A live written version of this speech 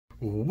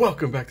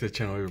Welcome back to the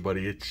channel,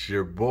 everybody. It's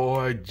your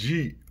boy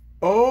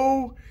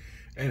G.O.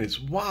 and it's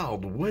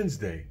Wild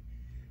Wednesday.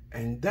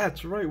 And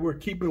that's right, we're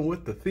keeping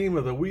with the theme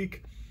of the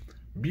week,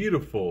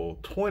 beautiful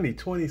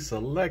 2020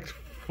 select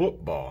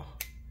football.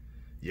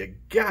 You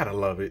gotta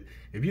love it.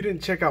 If you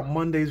didn't check out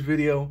Monday's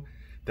video,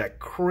 that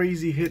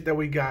crazy hit that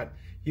we got,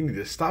 you need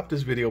to stop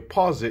this video,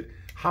 pause it,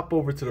 hop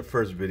over to the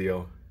first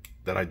video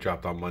that I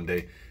dropped on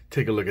Monday.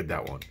 Take a look at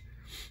that one.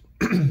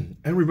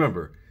 And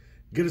remember,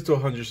 get us to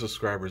 100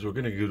 subscribers. We're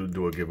gonna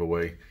do a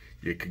giveaway.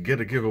 You could get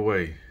a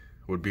giveaway,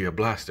 would be a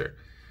blaster.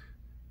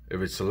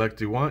 If it's select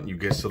you want, you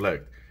get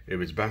select.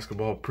 If it's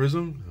basketball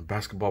prism,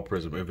 basketball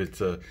prism. If it's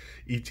a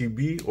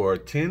ETB or a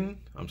tin,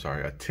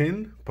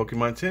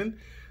 Pokemon tin,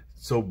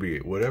 so be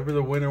it. Whatever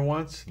the winner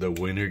wants, the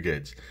winner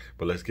gets.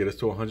 But let's get us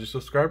to 100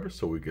 subscribers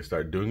so we can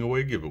start doing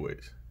away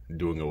giveaways.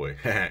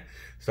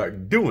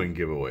 Start doing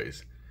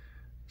giveaways.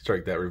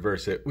 Strike that,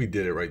 reverse it. We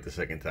did it right the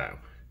second time.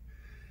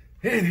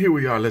 And here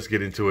we are. Let's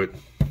get into it.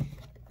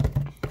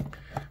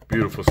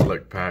 Beautiful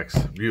select packs.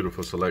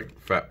 Beautiful select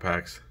fat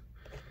packs.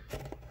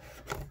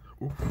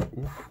 Oof,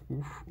 oof,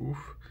 oof,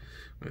 oof.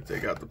 I'm going to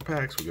take out the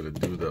packs. We're going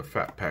to do the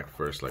fat pack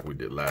first like we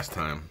did last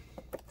time.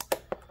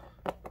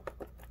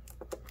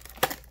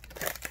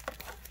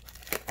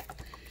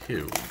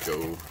 Here we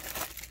go.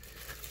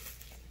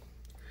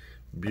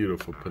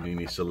 Beautiful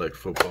Panini Select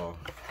Football.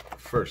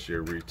 First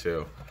year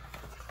retail.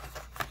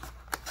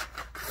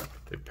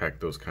 They pack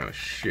those kind of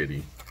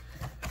shitty.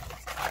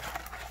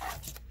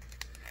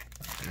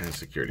 And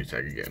security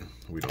tag again.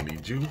 We don't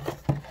need you.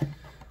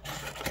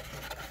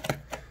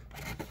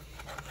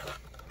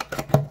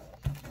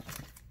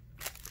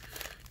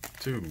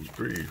 Two,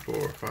 three,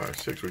 four, five,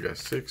 six. We got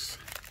six.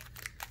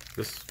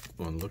 This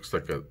one looks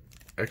like an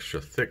extra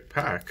thick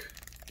pack.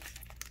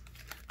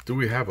 Do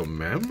we have a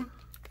mem?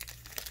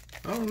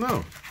 I don't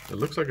know. It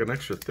looks like an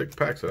extra thick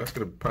pack, so that's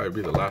gonna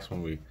probably be the last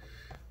one we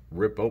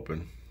rip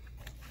open.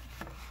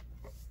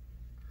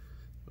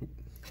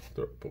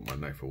 Put my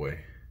knife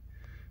away.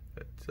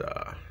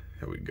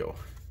 Here we go.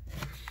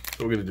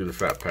 So we're gonna do the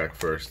fat pack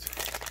first.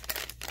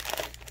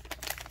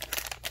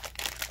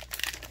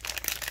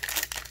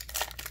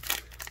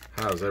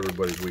 How's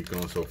everybody's week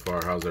going so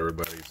far? How's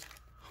everybody's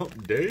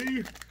hump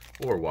day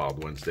or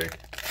Wild Wednesday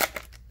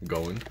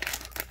going?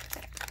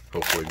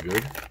 Hopefully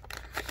good.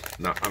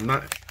 Now, I'm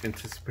not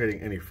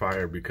anticipating any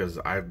fire because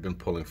I've been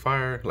pulling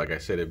fire. Like I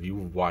said, if you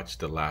watched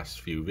the last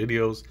few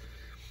videos,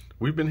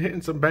 we've been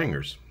hitting some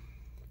bangers.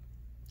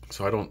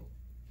 So I don't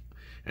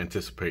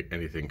anticipate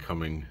anything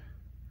coming.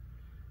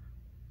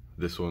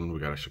 This one, we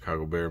got a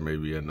Chicago Bear,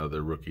 maybe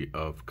another rookie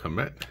of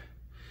Komet.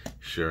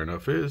 Sure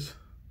enough is.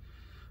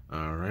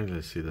 All right,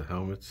 let's see the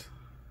helmets.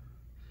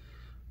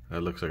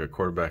 That looks like a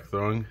quarterback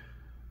throwing.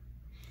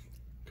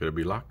 Could it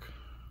be Locke?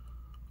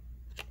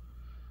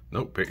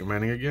 Nope, Peyton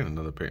Manning again,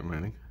 another Peyton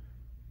Manning.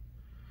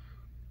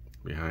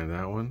 Behind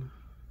that one,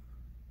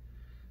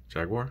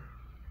 Jaguar.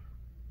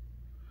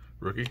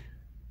 Rookie.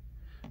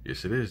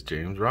 Yes, it is,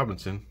 James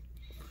Robinson.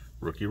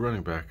 Rookie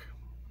running back.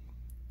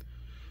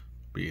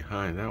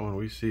 Behind that one,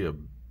 we see a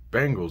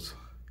Bengals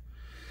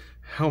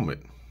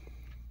helmet.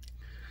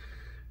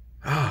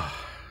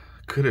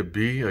 Could it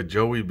be a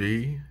Joey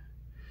B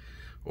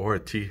or a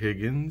T.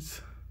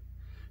 Higgins?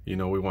 You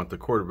know, we want the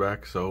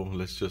quarterback, so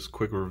let's just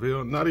quick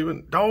reveal. Not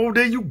even, oh,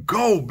 there you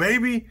go,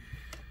 baby.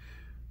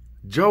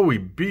 Joey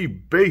B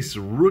base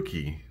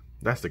rookie.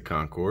 That's the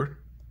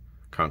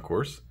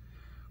concourse.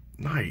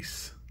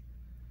 Nice.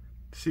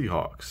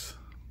 Seahawks.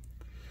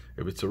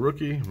 If it's a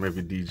rookie,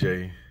 maybe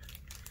DJ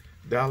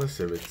Dallas.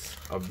 If it's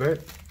a vet,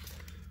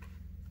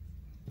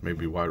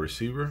 maybe wide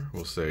receiver.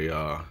 We'll say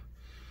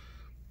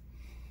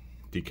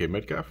DK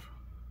Metcalf.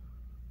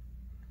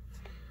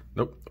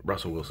 Nope,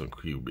 Russell Wilson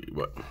QB.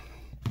 But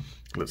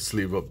let's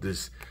sleeve up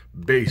this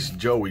base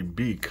Joey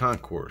B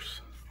concourse.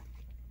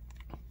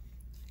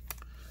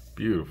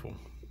 Beautiful.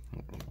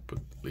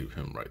 Leave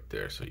him right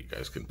there so you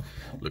guys can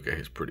look at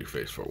his pretty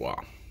face for a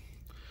while.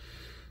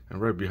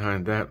 And right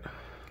behind that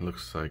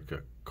looks like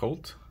a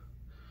Colt.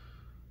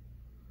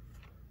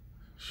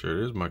 Sure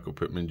it is, Michael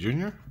Pittman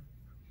Jr.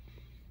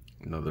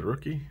 Another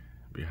rookie.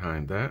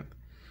 Behind that,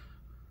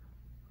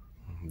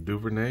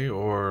 Duvernay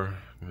or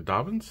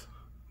Dobbins?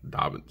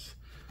 Dobbins.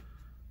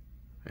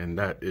 And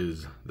that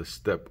is the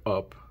step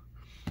up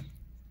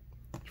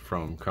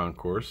from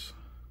Concourse.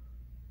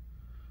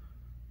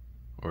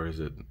 Or is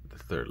it the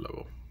third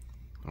level?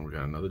 And we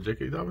got another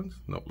J.K. Dobbins?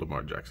 Nope,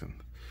 Lamar Jackson.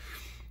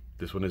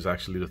 This one is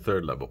actually the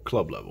third level,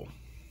 club level.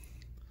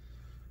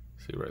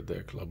 See right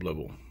there, club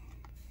level.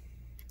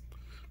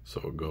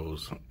 So it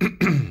goes,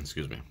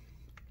 excuse me,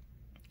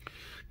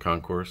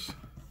 Concourse,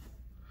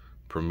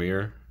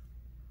 Premier,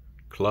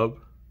 Club,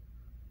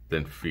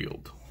 then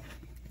Field.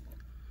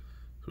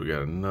 So we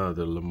got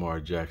another Lamar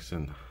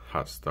Jackson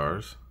Hot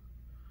Stars.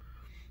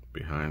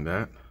 Behind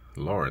that,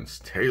 Lawrence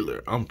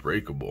Taylor,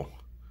 Unbreakable.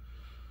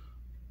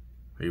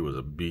 He was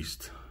a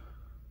beast.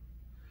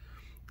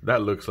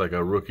 That looks like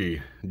a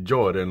rookie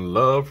Jordan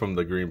Love from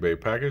the Green Bay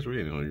Packers.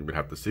 We don't even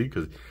have to see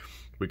because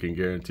we can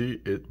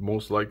guarantee it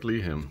most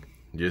likely him.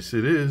 Yes,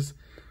 it is.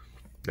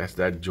 That's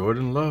that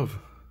Jordan Love.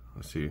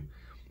 Let's see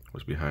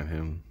what's behind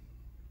him.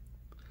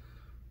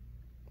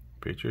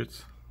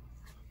 Patriots.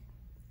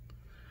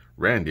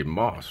 Randy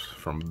Moss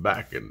from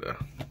back in the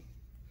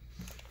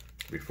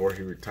before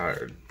he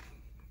retired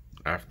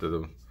after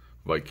the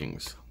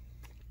Vikings.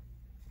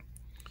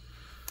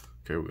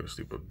 Okay, we're gonna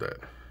sleep up that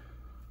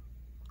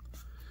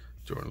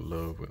Jordan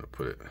Love. We're gonna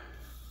put it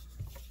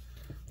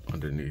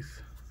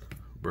underneath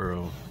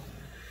Burrow.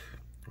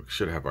 We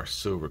should have our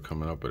silver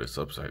coming up, but it's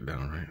upside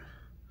down, right?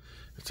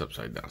 It's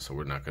upside down, so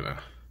we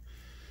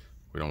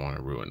don't want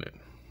to ruin it.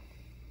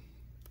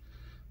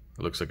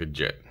 It looks like a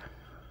jet.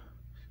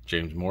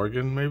 James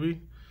Morgan,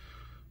 maybe?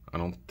 I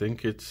don't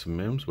think it's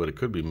Mims, but it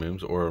could be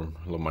Mims or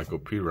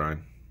LaMichael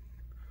Pirine.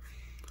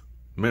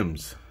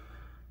 Mims.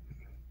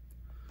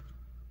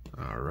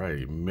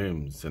 Alrighty,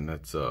 Mims, and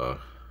that's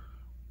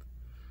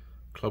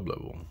club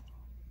level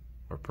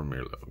or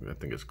premier level. I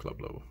think it's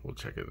club level. We'll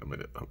check it in a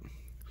minute.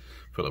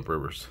 Phillip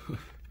Rivers.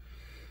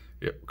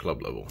 Yep,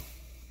 club level.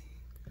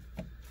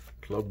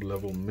 Club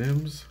level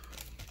Mims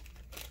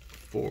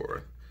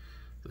for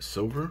the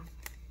silver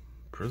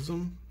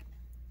prism.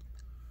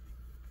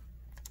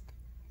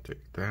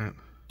 Take that,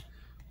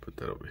 put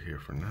that over here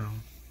for now.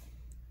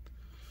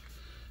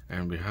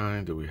 And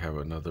behind, do we have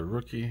another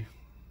rookie?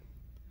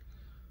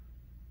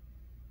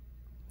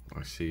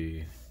 I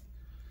see,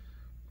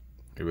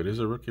 if it is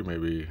a rookie,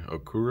 maybe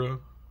Okura,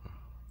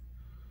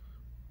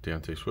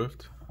 Deontay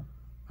Swift.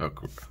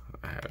 Okura.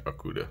 I had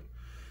Okuda.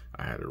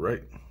 I had it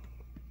right.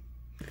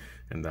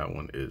 And that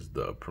one is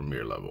the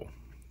premier level,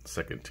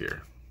 second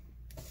tier.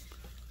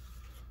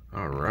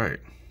 All right,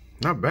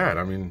 not bad.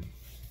 I mean,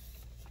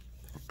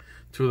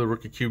 two of the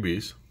rookie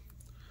QBs,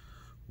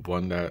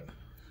 one that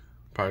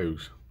probably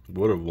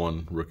would have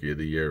won Rookie of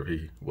the Year if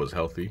he was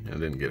healthy and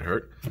didn't get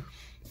hurt,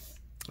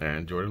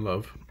 and Jordan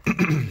Love,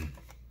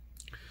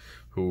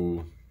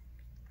 who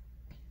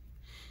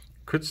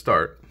could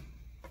start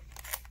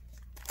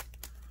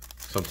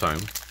sometime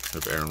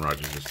if Aaron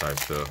Rodgers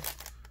decides to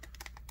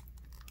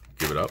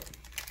give it up.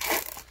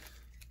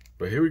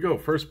 But here we go,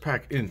 first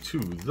pack into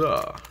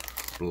the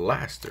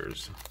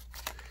blasters.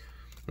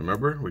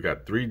 Remember, we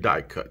got 3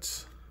 die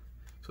cuts.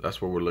 So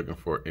that's what we're looking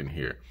for in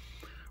here.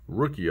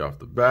 Rookie off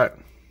the bat.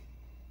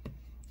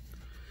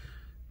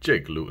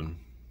 Jake Luton.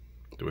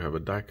 Do we have a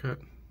die cut?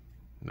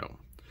 No.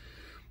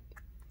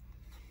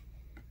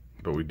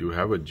 But we do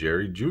have a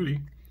Jerry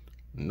Jeudy,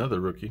 another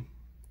rookie.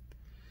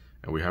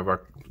 And we have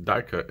our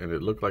die cut, and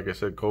it looked like I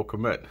said Cole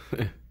Kmet.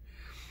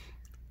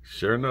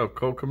 Sure enough,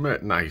 Cole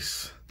Kmet,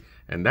 nice.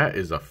 And that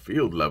is a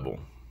field level.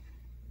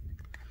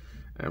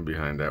 And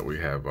behind that we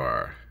have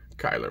our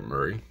Kyler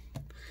Murray.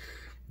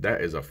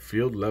 That is a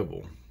field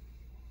level,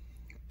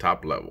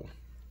 top level.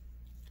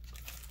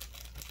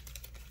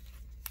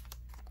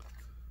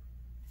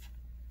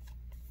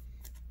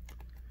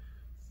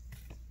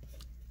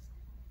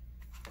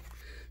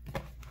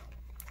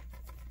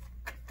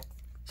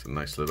 It's a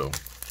nice little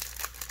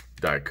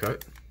die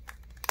cut.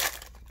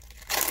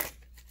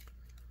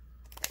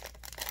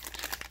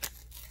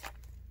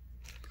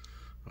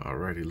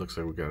 Alrighty, looks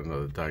like we got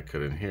another die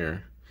cut in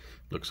here.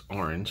 Looks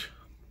orange.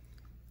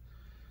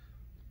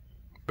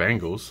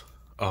 Bengals.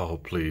 Oh,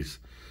 please.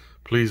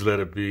 Please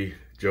let it be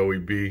Joey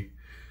B.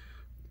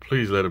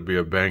 Please let it be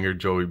a banger,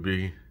 Joey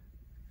B.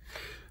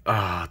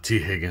 Ah, T.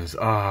 Higgins.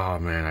 Oh,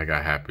 man, I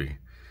got happy.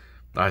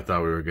 I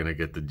thought we were going to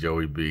get the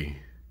Joey B.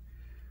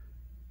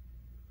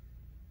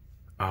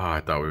 Ah,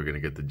 I thought we were going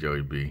to get the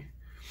Joey B.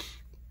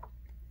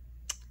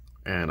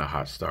 And a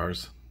Hot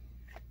Stars.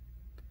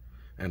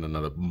 And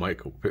another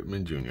Michael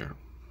Pittman Jr.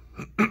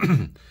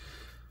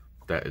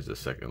 That is the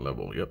second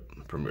level.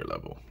 Yep, premier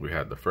level. We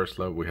had the first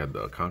level, we had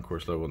the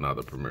concourse level, now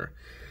the premier.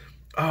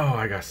 Oh,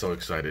 I got so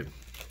excited.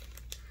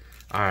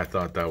 I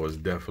thought that was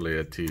definitely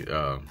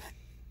a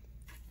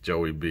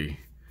Joey B.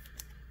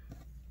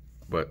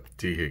 But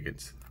T.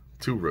 Higgins.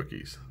 2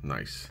 rookies.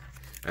 Nice.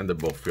 And they're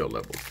both field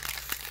levels.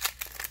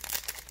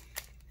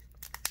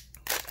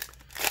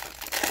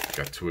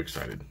 Got too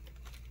excited.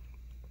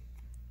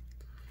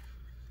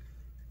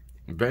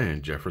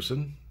 Van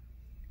Jefferson.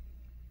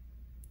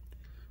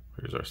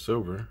 Here's our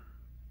silver.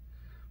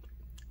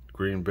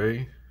 Green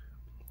Bay.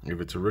 If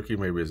it's a rookie,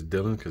 maybe it's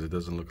Dylan, because it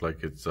doesn't look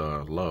like it's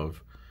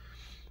Love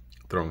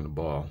throwing the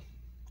ball.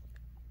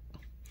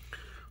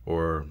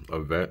 Or a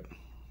vet.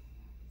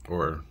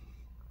 Or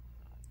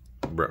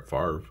Brett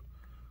Favre.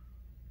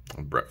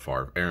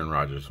 Aaron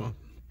Rodgers. Well,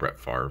 Brett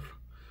Favre.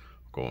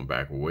 Going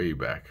back, way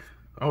back.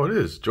 Oh, it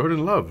is.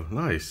 Jordan Love.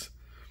 Nice.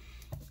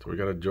 So we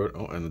got a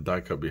Jordan. Oh, and the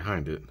die cut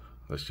behind it.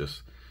 Let's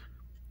just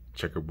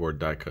checkerboard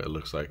die cut, it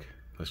looks like.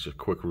 Let's just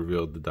quick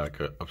reveal the die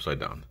cut upside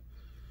down.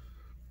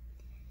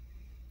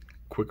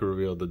 Quick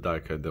reveal the die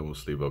cut, then we'll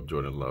sleeve up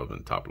Jordan Love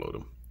and top load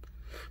him.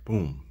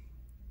 Boom.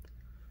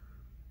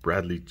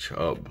 Bradley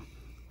Chubb.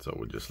 So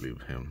we'll just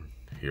leave him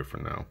here for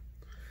now.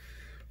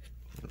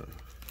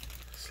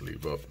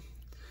 Sleeve up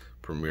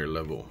premier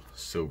level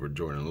silver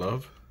Jordan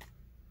Love.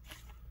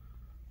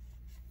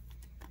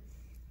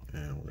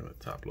 And we're going to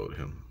top load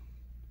him.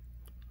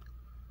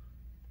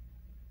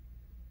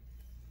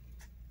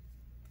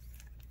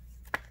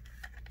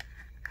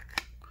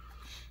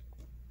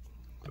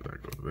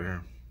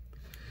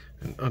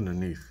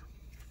 underneath.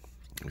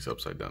 It's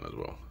upside down as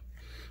well.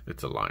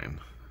 It's a lion.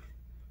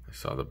 I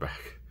saw the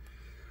back.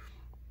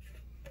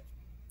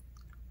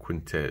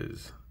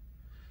 Quintez.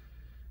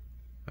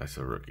 That's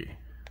a rookie.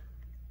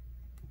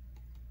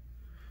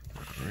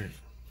 All right.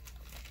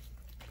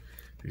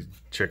 These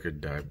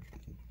checkered die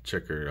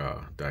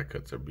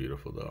cuts are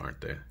beautiful though,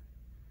 aren't they?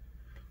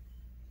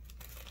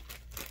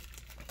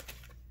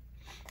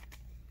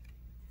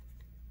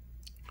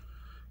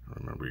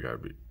 Remember, you gotta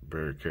be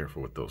very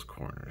careful with those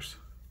corners.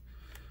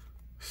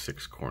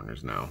 6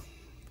 corners now.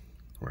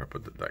 Where I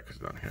put the die cuts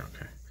down here,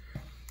 okay.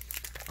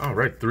 All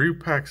right, 3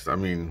 packs. I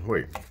mean,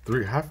 wait,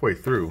 3 halfway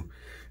through,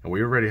 and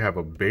we already have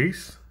a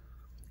base,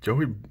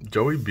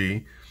 Joey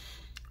B,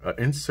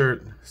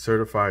 insert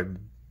certified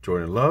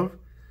Jordan Love,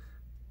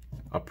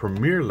 a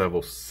premier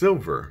level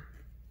silver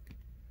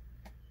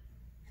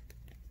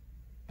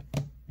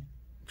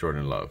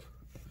Jordan Love,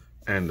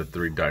 and the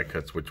 3 die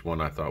cuts, which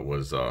one I thought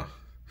was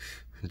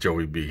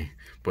Joey B,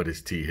 but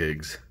it's T.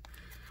 Higgs,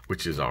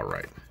 which is all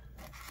right.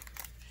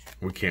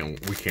 We can't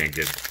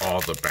get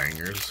all the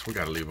bangers. We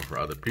gotta leave them for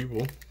other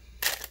people.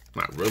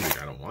 Not really,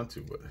 I don't want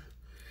to, but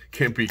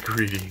can't be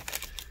greedy.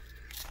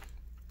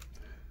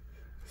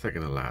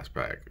 Second to last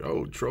pack.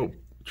 Oh, Troy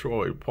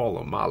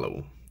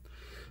Polamalu.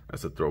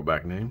 That's a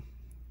throwback name.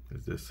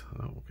 Is this?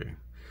 Oh, okay.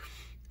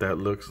 That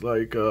looks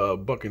like a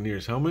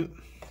Buccaneers helmet.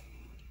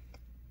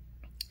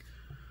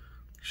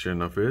 Sure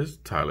enough is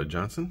Tyler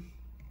Johnson.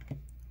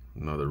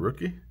 Another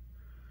rookie.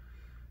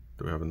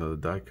 Do we have another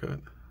die cut?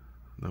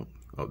 Nope.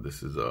 Oh,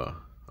 this is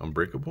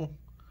Unbreakable.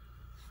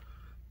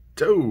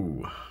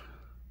 Joe.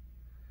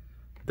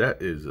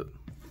 That is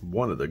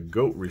one of the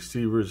GOAT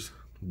receivers,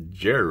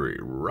 Jerry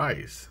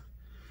Rice.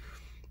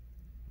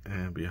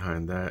 And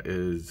behind that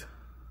is,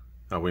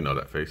 oh, we know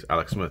that face.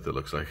 Alex Smith, it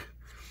looks like.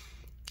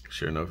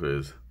 Sure enough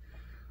is.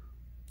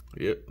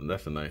 Yep,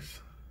 that's a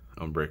nice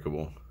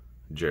Unbreakable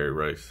Jerry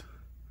Rice.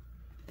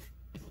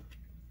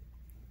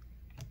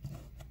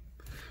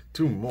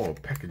 2 more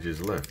packages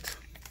left.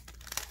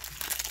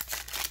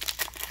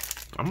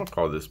 I'm gonna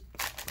call this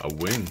a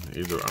win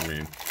either. I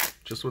mean,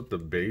 just with the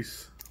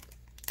base.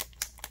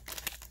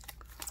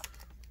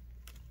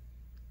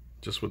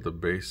 Just with the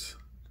base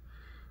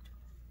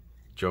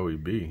Joey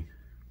B.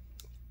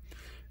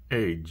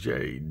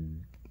 AJ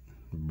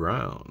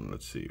Brown.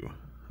 Let's see.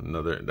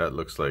 Another that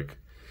looks like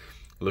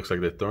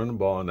they're throwing the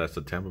ball, and that's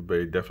a Tampa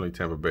Bay, definitely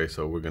Tampa Bay,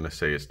 so we're gonna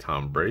say it's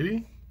Tom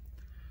Brady.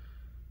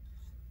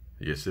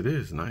 Yes, it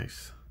is.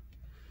 Nice.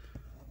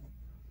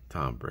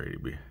 Tom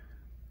Brady.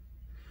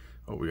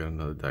 Oh, we got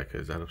another die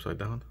cut. Is that upside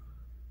down?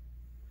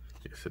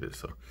 Yes, it is.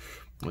 So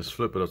let's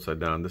flip it upside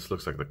down. This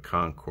looks like the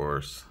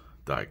Concourse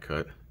die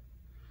cut.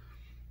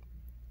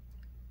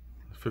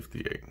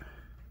 58.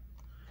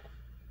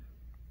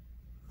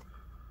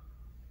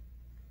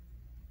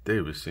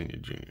 Davis Senior,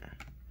 Junior.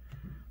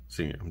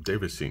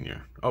 Davis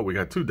Senior. Oh, we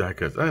got 2 die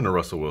cuts and a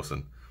Russell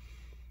Wilson.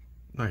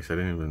 Nice. I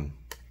didn't even.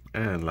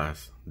 And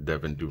last,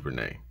 Devin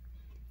Duvernay,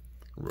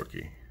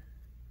 rookie.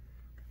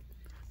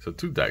 So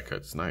 2 die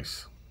cuts.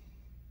 Nice.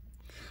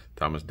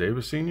 Thomas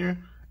Davis Sr.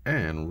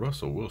 and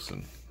Russell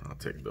Wilson. I'll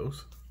take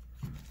those.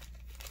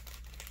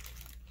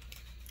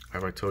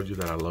 Have I told you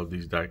that I love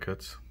these die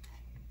cuts?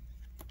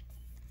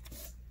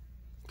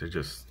 They're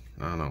just,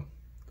 I don't know.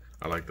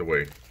 I like the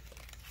way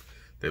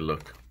they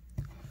look.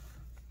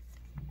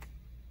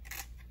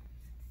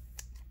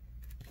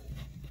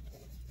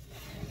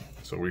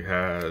 So we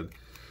had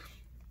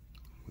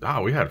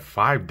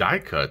 5 die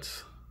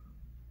cuts.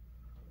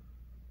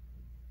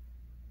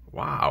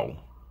 Wow.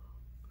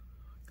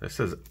 It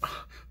says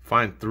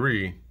find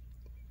 3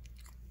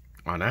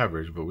 on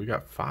average, but we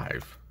got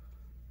 5.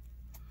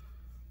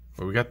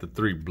 Well, we got the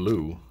 3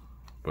 blue,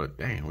 but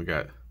dang, we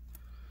got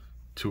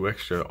 2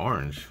 extra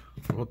orange.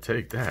 We'll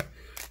take that.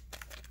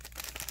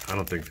 I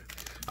don't think,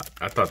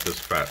 I thought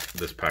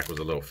this pack was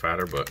a little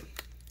fatter, but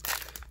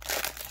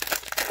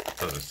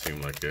doesn't seem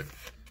like it.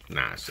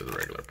 Nah, it's just a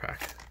regular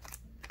pack.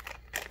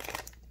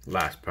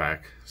 Last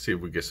pack. See if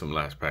we get some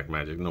last pack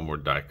magic. No more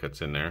die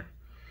cuts in there.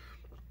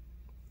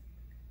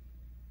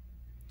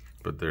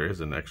 But there is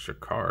an extra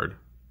card.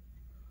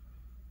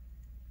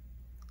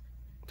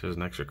 There's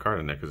an extra card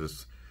in there because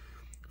it's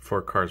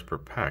 4 cards per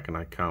pack, and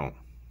I count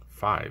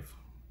 5.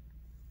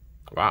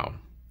 Wow.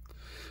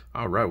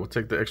 All right, we'll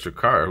take the extra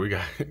card. We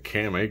got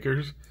Cam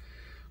Akers.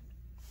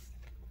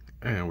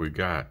 And we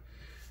got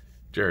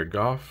Jared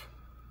Goff.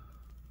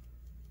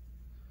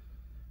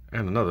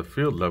 And another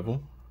field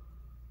level.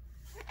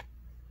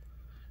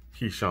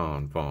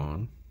 Keyshawn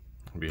Vaughn.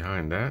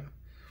 Behind that,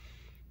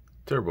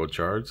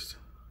 turbocharged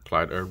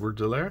Clyde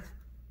Edwards-Helaire.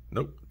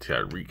 Nope,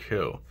 Tyreek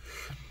Hill.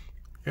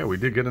 Yeah, we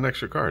did get an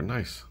extra card.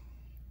 Nice.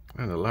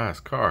 And the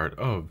last card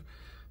of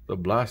the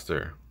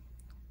blaster.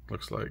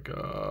 Looks like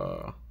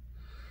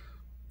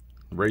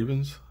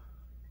Ravens.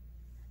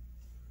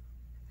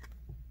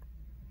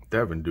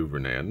 Devin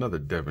Duvernay. Another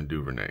Devin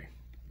Duvernay.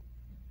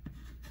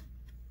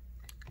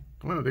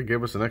 Well, they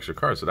gave us an extra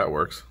card, so that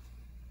works.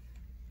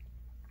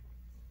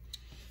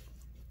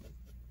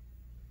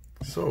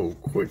 So,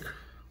 quick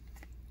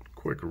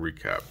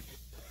recap.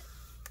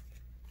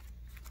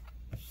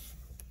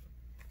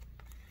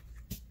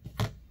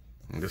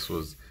 This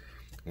was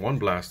one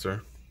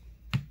blaster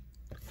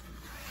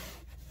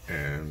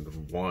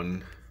and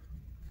one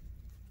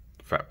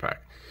fat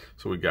pack.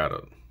 So we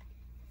gotta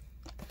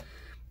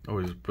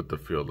always put the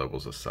field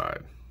levels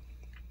aside.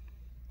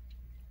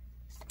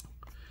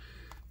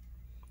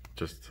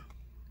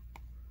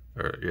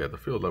 Yeah, the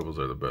field levels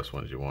are the best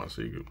ones you want,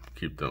 so you can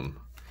keep them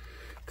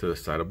to the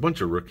side. A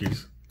bunch of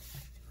rookies.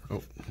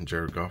 Oh,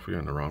 Jared Goff, you're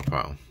in the wrong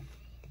pile.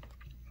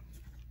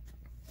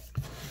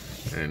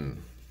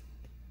 And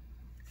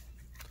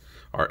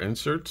our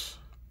inserts.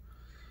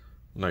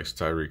 Nice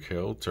Tyreek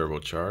Hill,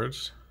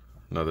 turbocharged.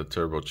 Another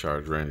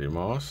turbocharged Randy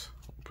Moss.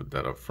 Put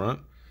that up front.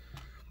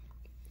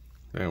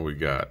 Then we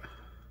got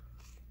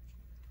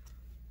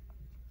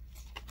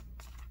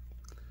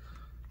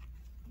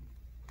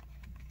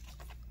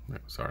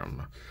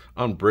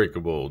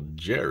Unbreakable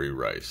Jerry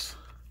Rice,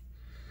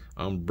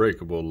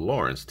 Unbreakable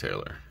Lawrence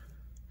Taylor,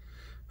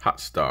 Hot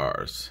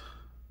Stars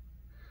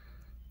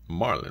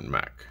Marlon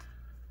Mack,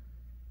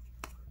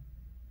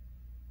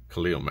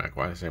 Khalil Mack.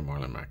 Why did I say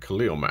Marlon Mack?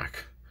 Khalil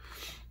Mack,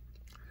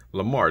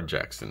 Lamar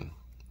Jackson,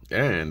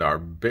 and our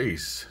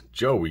base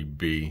Joey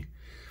B,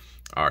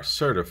 our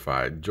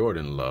certified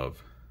Jordan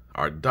Love,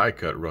 our die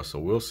cut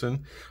Russell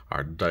Wilson,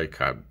 our die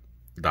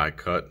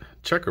cut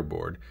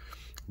checkerboard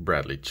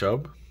Bradley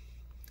Chubb,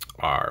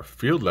 our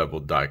field level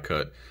die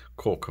cut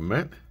Cole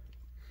Kmet.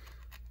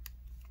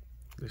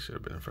 This should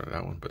have been in front of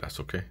that one, but that's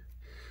okay.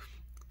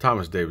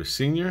 Thomas Davis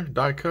Sr.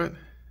 die cut,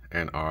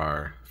 and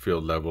our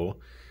field level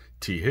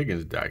T.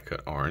 Higgins die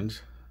cut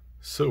orange,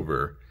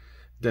 silver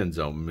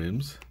Denzel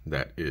Mims,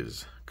 that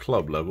is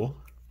club level,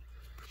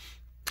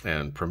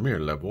 and premier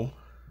level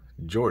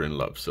Jordan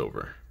Love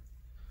silver.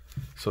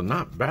 So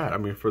not bad. I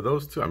mean, for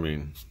those two, I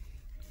mean,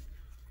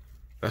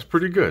 that's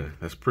pretty good.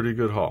 That's pretty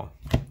good haul.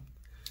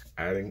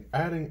 Adding.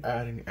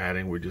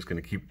 We're just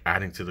going to keep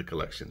adding to the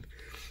collection.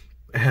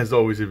 As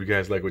always, if you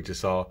guys like what you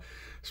saw,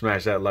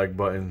 smash that like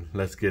button.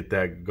 Let's get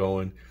that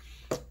going.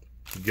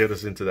 Get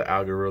us into the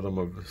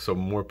algorithm so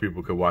more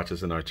people could watch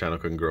us and our channel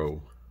can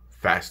grow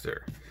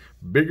faster,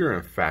 bigger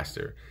and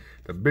faster.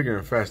 The bigger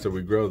and faster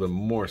we grow, the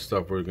more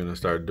stuff we're going to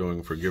start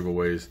doing for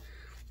giveaways,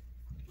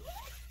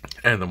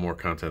 and the more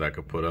content I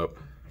could put up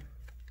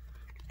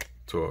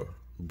to a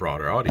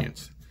broader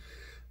audience.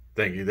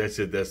 Thank you. That's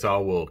it. That's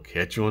all. We'll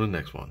catch you on the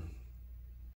next one.